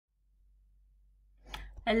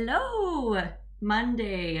Hello!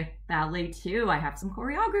 Monday, Ballet 2. I have some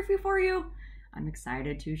choreography for you. I'm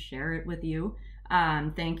excited to share it with you.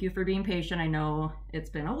 Thank you for being patient. I know it's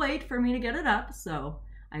been a wait for me to get it up, so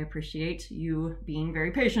I appreciate you being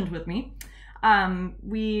very patient with me.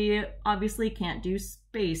 We obviously can't do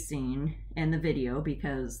spacing in the video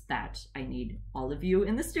because that I need all of you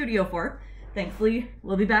in the studio for. Thankfully,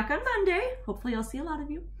 we'll be back on Monday. Hopefully I'll see a lot of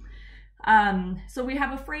you. So we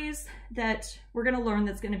have a phrase that we're going to learn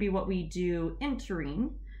that's going to be what we do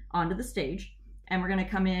entering onto the stage. And we're going to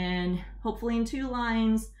come in hopefully in 2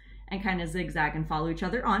 lines and kind of zigzag and follow each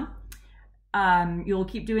other on. You'll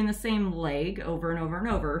keep doing the same leg over and over and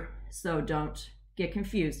over, so don't get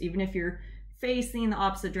confused. Even if you're facing the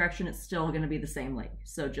opposite direction, it's still going to be the same leg.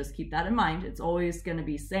 So just keep that in mind. It's always going to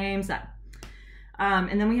be same side.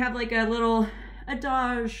 And then we have like a little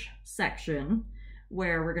adage section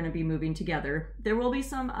where we're going to be moving together. There will be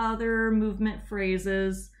some other movement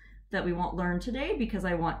phrases that we won't learn today because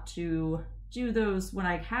I want to do those when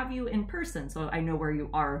I have you in person so I know where you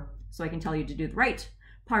are, so I can tell you to do the right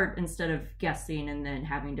part instead of guessing and then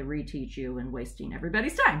having to reteach you and wasting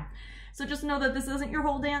everybody's time. So just know that this isn't your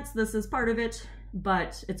whole dance, this is part of it,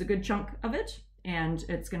 but it's a good chunk of it, and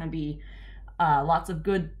it's going to be lots of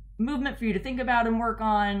good movement for you to think about and work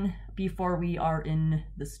on before we are in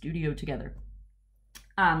the studio together.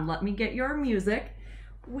 Let me get your music.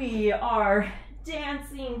 We are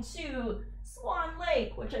dancing to Swan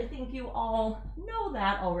Lake, which I think you all know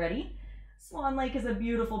that already. Swan Lake is a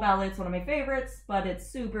beautiful ballet. It's one of my favorites, but it's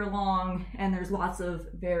super long and there's lots of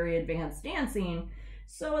very advanced dancing.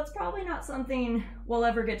 So it's probably not something we'll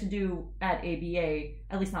ever get to do at ABA,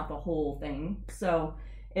 at least not the whole thing. So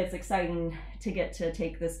it's exciting to get to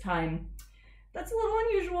take this time that's a little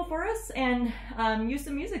unusual for us and use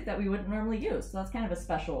some music that we wouldn't normally use. So that's kind of a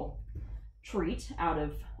special treat out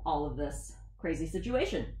of all of this crazy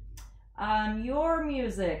situation. Your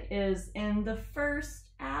music is in the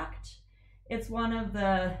first act. It's one of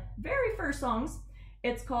the very first songs.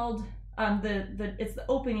 It's called, it's the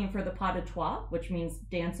opening for the pas de trois, which means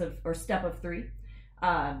dance of, or step of 3,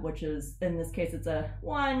 which is, in this case, it's a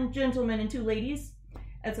 1 gentleman and 2 ladies.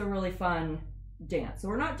 It's a really fun dance. So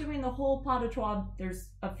we're not doing the whole pas de trois. There's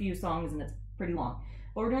a few songs and it's pretty long.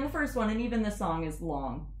 But we're doing the first one, and even this song is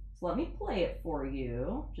long. So let me play it for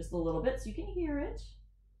you just a little bit so you can hear it.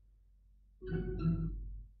 It's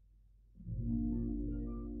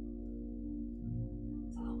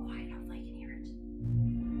a little quiet, hopefully you can hear it.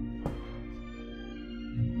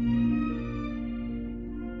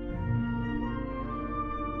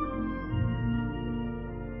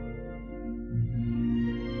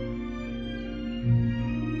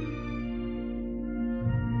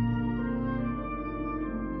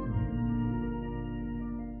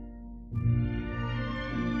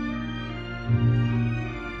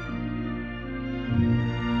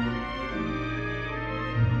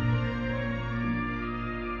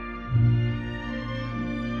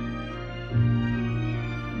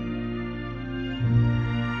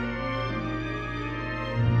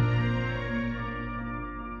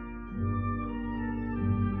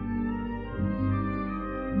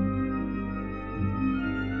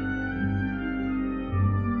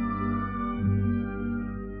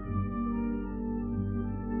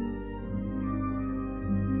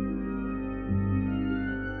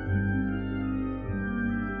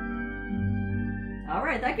 All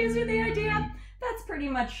right, that gives you the idea. That's pretty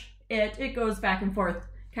much it. It goes back and forth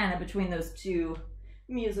kind of between those 2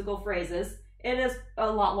 musical phrases. It is a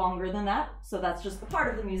lot longer than that, so that's just the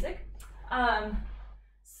part of the music.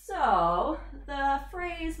 So the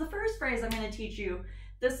first phrase I'm going to teach you,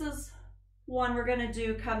 this is one we're going to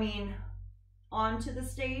do coming onto the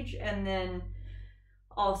stage and then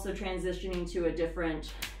also transitioning to a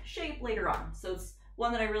different shape later on. So it's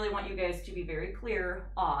one that I really want you guys to be very clear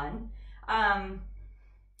on.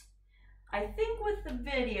 I think with the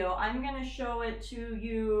video, I'm going to show it to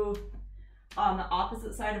you on the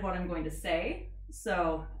opposite side of what I'm going to say.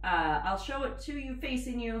 So I'll show it to you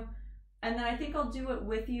facing you, and then I think I'll do it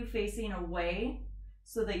with you facing away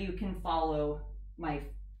so that you can follow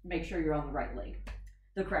make sure you're on the right leg,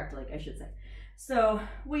 the correct leg, I should say. So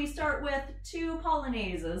we start with 2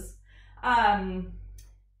 polonaises. I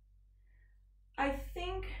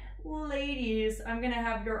think, ladies, I'm going to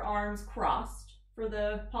have your arms crossed for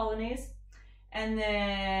the polonaise. And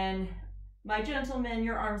then my gentlemen,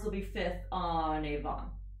 your arms will be 5th en avant.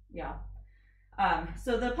 Yeah.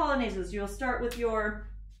 So the polonaises, you'll start with your,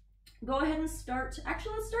 go ahead and start,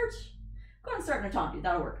 actually let's start, go ahead and start in a tendu,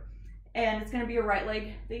 that'll work. And it's going to be your right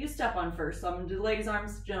leg that you step on first. So I'm going to do the ladies'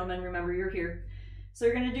 arms, gentlemen, remember you're here. So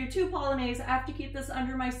you're gonna do 2 Polonaises. I have to keep this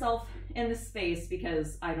under myself in the space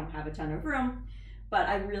because I don't have a ton of room, but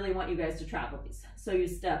I really want you guys to travel these. So you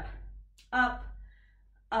step up,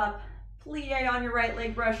 up, plie on your right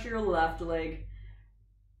leg, brush your left leg.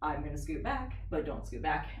 I'm gonna scoot back, but don't scoot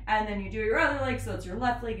back. And then you do your other leg, so it's your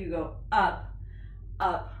left leg, you go up,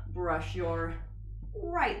 up, brush your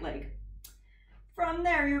right leg. From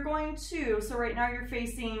there, you're going to, so right now you're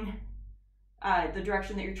facing the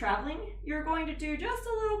direction that you're traveling. You're going to do just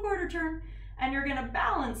a little quarter turn, and you're gonna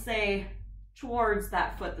balance, say, towards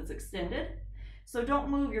that foot that's extended. So don't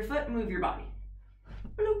move your foot, move your body.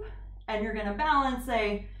 Bloop. And you're gonna balance,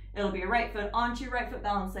 say, it'll be your right foot onto your right foot,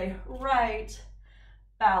 balance, say, right,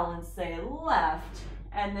 balance, say, left,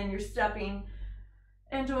 and then you're stepping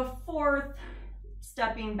into a 4th,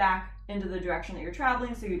 stepping back into the direction that you're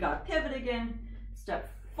traveling. So you got to pivot again,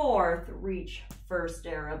 step 4th, reach 1st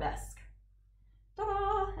arabesque.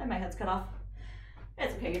 Ta-da! And my head's cut off.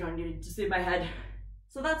 It's okay, you don't need to see my head.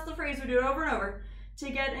 So that's the phrase. We do it over and over. To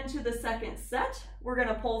get into the 2nd set, we're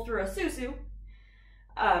gonna pull through a susu.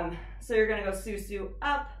 So you're gonna go susu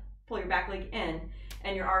up, pull your back leg in,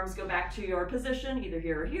 and your arms go back to your position, either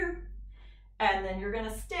here or here. And then you're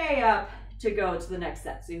gonna stay up to go to the next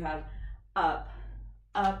set. So you have up,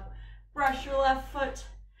 up, brush your left foot,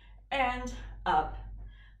 and up,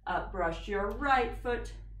 up, brush your right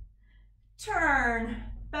foot, turn,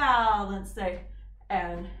 balance, say,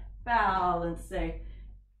 and balance, say,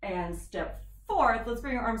 and step 4th. Let's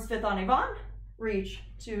bring your arms 5th on Yvonne, reach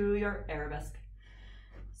to your arabesque.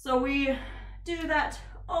 So we do that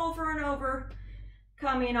over and over.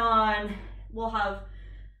 Coming on, we'll have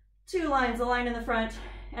 2 lines, a line in the front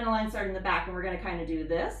and a line starting in the back, and we're gonna kind of do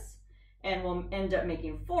this, and we'll end up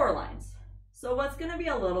making 4 lines. So what's gonna be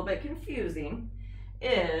a little bit confusing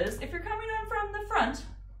is if you're coming on from the front,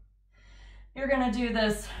 you're gonna do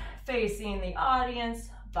this facing the audience,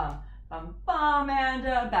 bum, bum, bum, and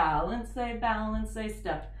balance, say,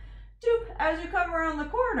 step, doop. As you come around the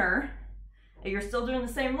corner, you're still doing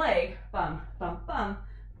the same leg, bum, bum, bum,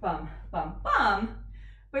 bum, bum, bum,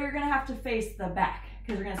 but you're gonna have to face the back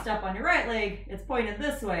because you're gonna step on your right leg, it's pointed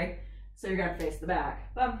this way, so you're gonna face the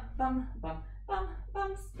back. Bum, bum, bum, bum,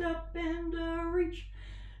 bum, step and reach.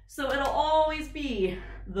 So it'll always be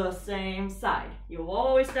the same side. You'll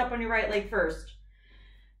always step on your right leg first,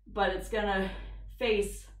 but it's gonna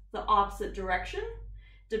face the opposite direction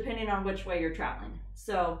depending on which way you're traveling.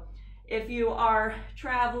 So if you are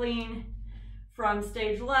traveling from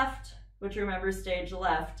stage left, which remember stage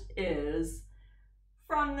left is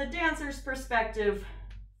from the dancer's perspective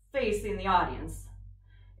facing the audience.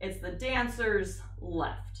 It's the dancer's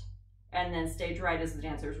left, and then stage right is the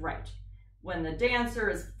dancer's right, when the dancer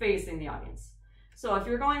is facing the audience. So if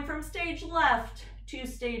you're going from stage left to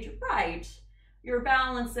stage right, your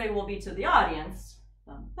balance, say, will be to the audience.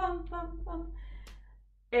 Bum, bum, bum, bum.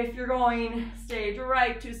 If you're going stage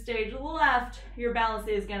right to stage left, your balance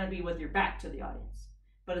is going to be with your back to the audience,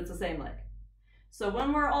 but it's the same leg. So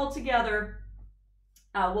when we're all together,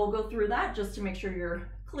 we'll go through that just to make sure you're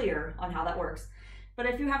clear on how that works. But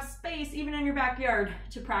if you have space, even in your backyard,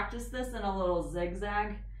 to practice this in a little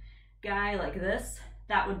zigzag guy like this,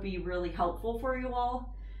 that would be really helpful for you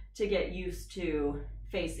all to get used to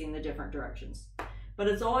facing the different directions. But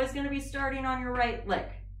it's always going to be starting on your right leg.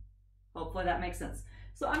 Hopefully that makes sense.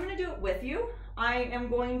 So I'm going to do it with you. I am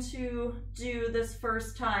going to do this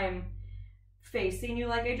first time facing you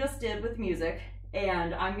like I just did with music,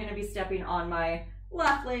 and I'm going to be stepping on my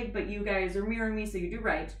left leg, but you guys are mirroring me, so you do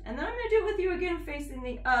right. And then I'm going to do it with you again facing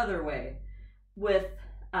the other way with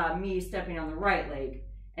me stepping on the right leg,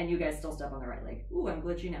 and you guys still step on the right leg. Ooh, I'm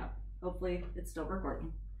glitching out. Hopefully it's still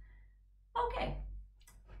recording. Okay,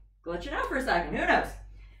 glitching out for a second, who knows?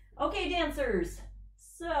 Okay, dancers,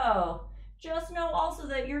 so just know also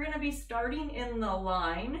that you're going to be starting in the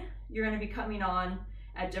line. You're going to be coming on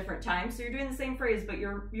at different times, so you're doing the same phrase, but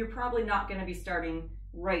you're probably not going to be starting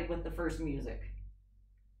right with the first music.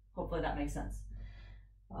 Hopefully that makes sense.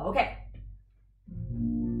 Okay.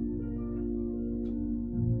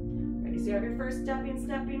 Ready? So you have your first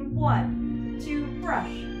stepping. 1, 2,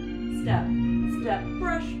 brush, step, step,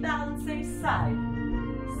 brush, balance, say side,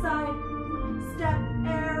 side, step,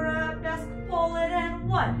 arabesque, pull it, and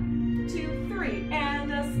 1, 2, 3,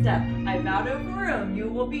 and a step. I'm out of room. You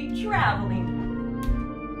will be traveling.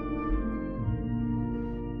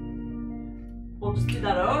 We'll just do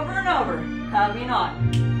that over and over, coming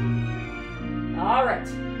on. All right.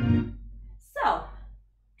 So,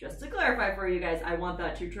 just to clarify for you guys, I want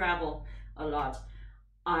that to travel a lot.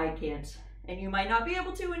 I can't, and you might not be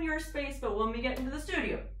able to in your space, but when we get into the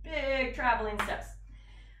studio, big traveling steps.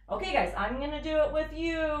 Okay, guys, I'm gonna do it with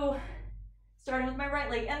you. starting with my right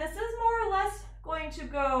leg. And this is more or less going to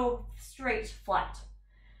go straight flat.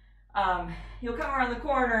 You'll come around the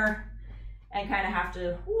corner and kind of have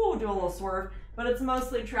to do a little swerve, but it's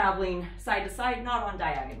mostly traveling side to side, not on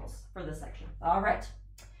diagonals for this section. All right,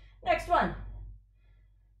 next one.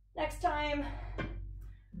 Next time,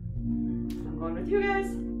 I'm going with you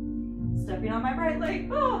guys. Stepping on my right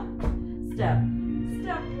leg. Oh, step,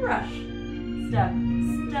 step, brush. Step,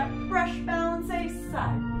 step, brush, balance, a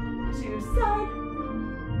side to side.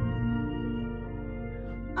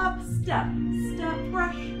 Up, step, step,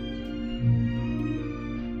 brush.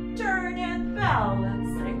 Turn and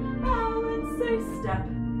balance, a step.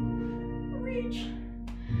 Reach.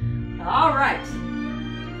 All right.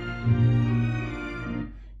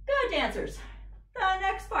 Good dancers. The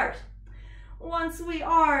next part. Once we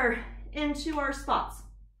are into our spots,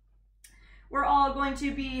 we're all going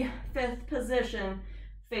to be fifth position,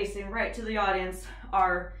 facing right to the audience.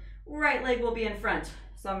 Our right leg will be in front.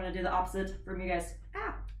 So I'm going to do the opposite from you guys.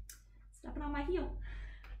 Ah, stepping on my heel.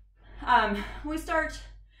 We start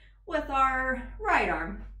with our right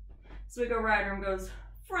arm. So we go, right arm goes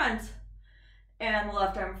front, and the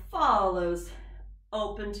left arm follows.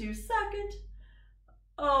 Open to second,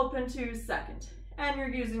 open to second. And you're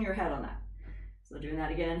using your head on that. So doing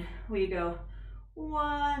that again, we go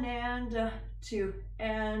 1 and 2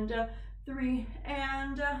 and 3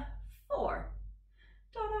 and 4.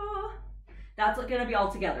 Ta-da! That's going to be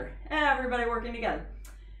all together. Everybody working together.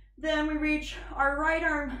 Then we reach our right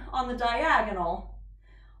arm on the diagonal.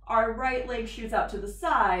 Our right leg shoots out to the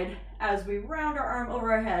side as we round our arm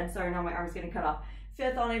over our head. Sorry, now my arm's getting cut off.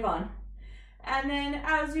 Fifth on Yvonne. And then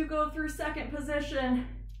as you go through second position,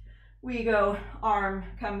 we go, arm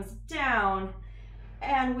comes down,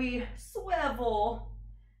 and we swivel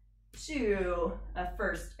to a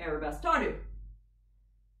first arabesque tendu.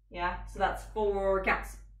 Yeah, so that's 4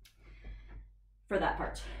 counts for that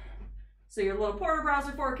part. So your little porter brows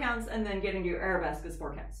are 4 counts, and then getting to your arabesque is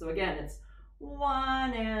 4 counts. So again, it's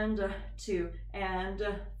 1 and 2 and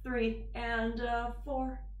 3 and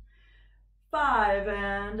 4, 5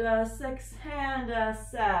 and 6 and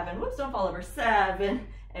 7. Whoops, don't fall over. 7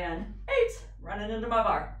 and 8. Running into my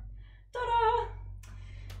bar. Ta-da!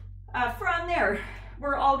 From there,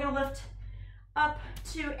 we're all going to lift up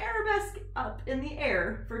to arabesque, up in the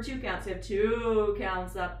air for 2 counts. We have 2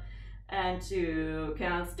 counts up and 2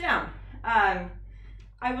 counts down. I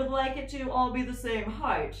would like it to all be the same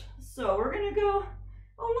height. So we're going to go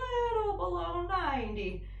a little below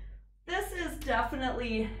 90. This is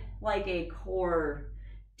definitely like a core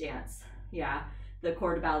dance. Yeah, the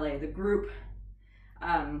corps de ballet, the group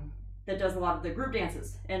that does a lot of the group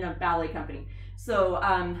dances in a ballet company. So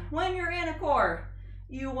when you're in a corps,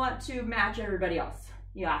 you want to match everybody else.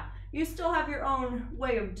 Yeah, you still have your own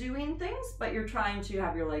way of doing things, but you're trying to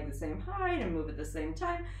have your leg the same height and move at the same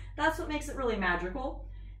time. That's what makes it really magical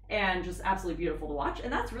and just absolutely beautiful to watch.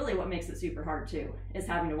 And that's really what makes it super hard too, is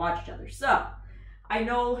having to watch each other. So I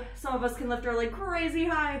know some of us can lift our leg crazy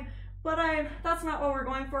high, but that's not what we're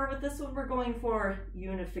going for with this one. We're going for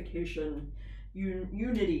unification,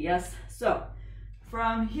 unity, yes. So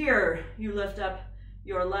from here, you lift up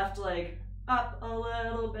your left leg up a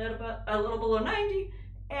little bit, a little below 90,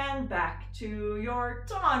 and back to your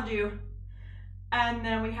tendu. And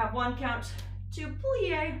then we have 1 count to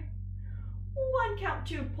plie, 1 count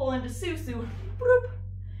to pull into susu. Broop.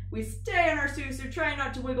 We stay in our susu, try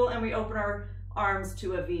not to wiggle, and we open our arms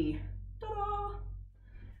to a V. Ta-da!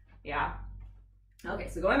 Yeah. Okay,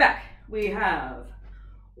 so going back, we have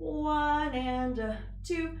 1 and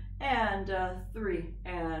 2 and 3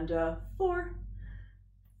 and 4,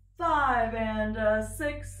 5 and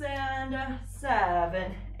 6 and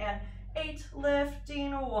 7 and 8,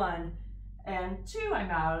 lifting 1 and 2, I'm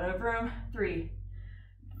out of room, 3,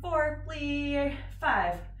 4, plie,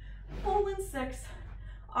 5, pull in 6,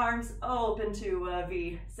 arms open to a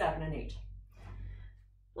V, 7 and 8.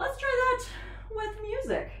 Let's try that with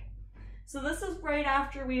music. So this is right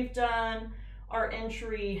after we've done our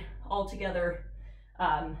entry all together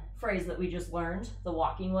phrase that we just learned, the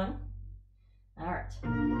walking one. All right.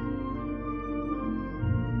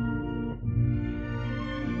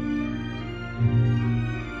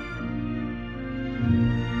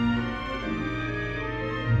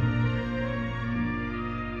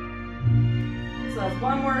 So that's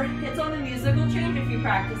one more, it's on the musical change if you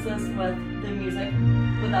practice this with the music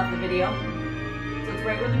without the video. So it's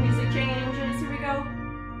right where the music changes. Here we go.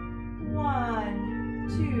 1,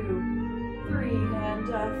 2, 3, and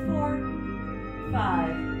 4,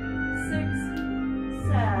 5, 6,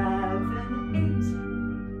 7,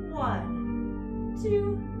 8. 1,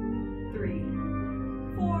 2, 3,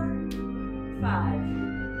 4, 5,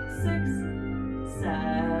 6,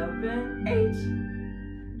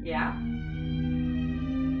 Yeah.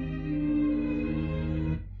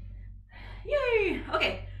 Yay.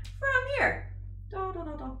 Okay, from here.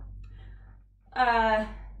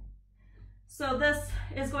 So this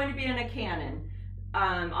is going to be in a canon.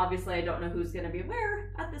 Obviously I don't know who's going to be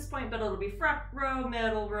where at this point, but it'll be front row,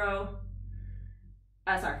 middle row,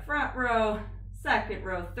 front row, second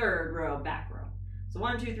row, third row, back row. So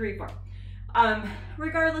 1, 2, 3, 4.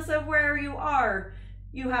 Regardless of where you are,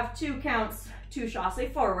 you have 2 counts to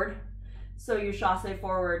chassé forward. So you chassé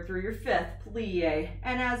forward through your 5th plie,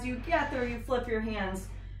 and as you get there, you flip your hands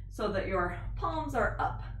so that your palms are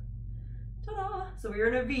up. Ta-da! So we're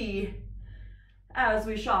in a V. As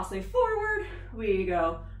we chassé forward, we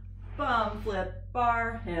go bum, flip,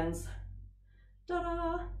 bar, hands.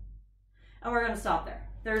 Ta-da! And we're gonna stop there.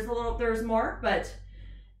 There's more, but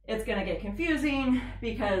it's gonna get confusing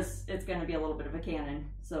because it's gonna be a little bit of a canon.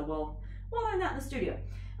 So we'll learn that in the studio.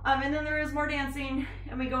 And then there is more dancing,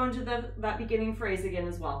 and we go into that beginning phrase again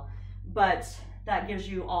as well. But that gives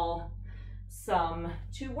you all some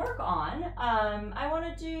to work on. I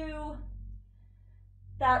wanna do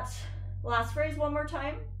that last phrase one more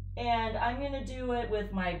time, and I'm gonna do it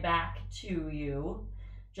with my back to you,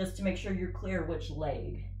 just to make sure you're clear which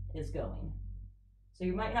leg is going. So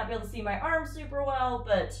you might not be able to see my arms super well,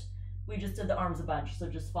 but we just did the arms a bunch, so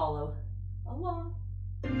just follow along.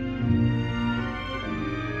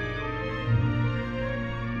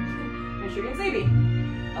 Make sure you can see me.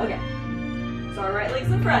 Okay, so our right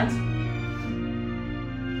leg's in front,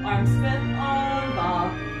 arms 5th on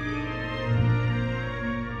ball.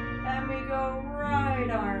 Go right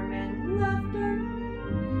arm and left arm.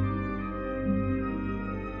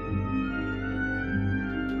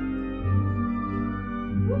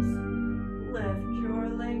 Whoops. Lift your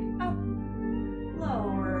leg up,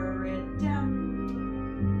 lower it down.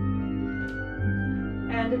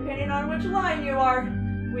 And depending on which line you are,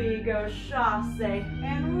 we go chassé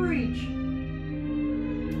and reach.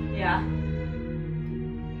 Yeah.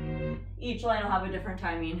 Each line will have a different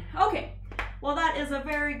timing. Okay. Well, that is a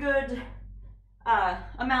very good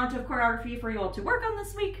amount of choreography for you all to work on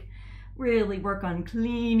this week. Really work on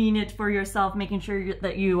cleaning it for yourself, making sure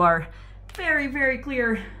that you are very, very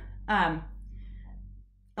clear on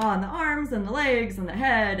the arms and the legs and the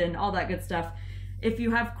head and all that good stuff. If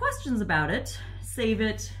you have questions about it, save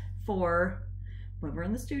it for when we're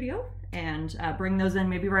in the studio and bring those in,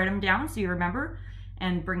 maybe write them down so you remember,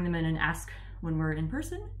 and bring them in and ask when we're in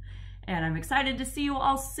person. And I'm excited to see you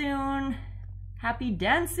all soon. Happy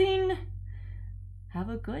dancing. Have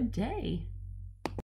a good day.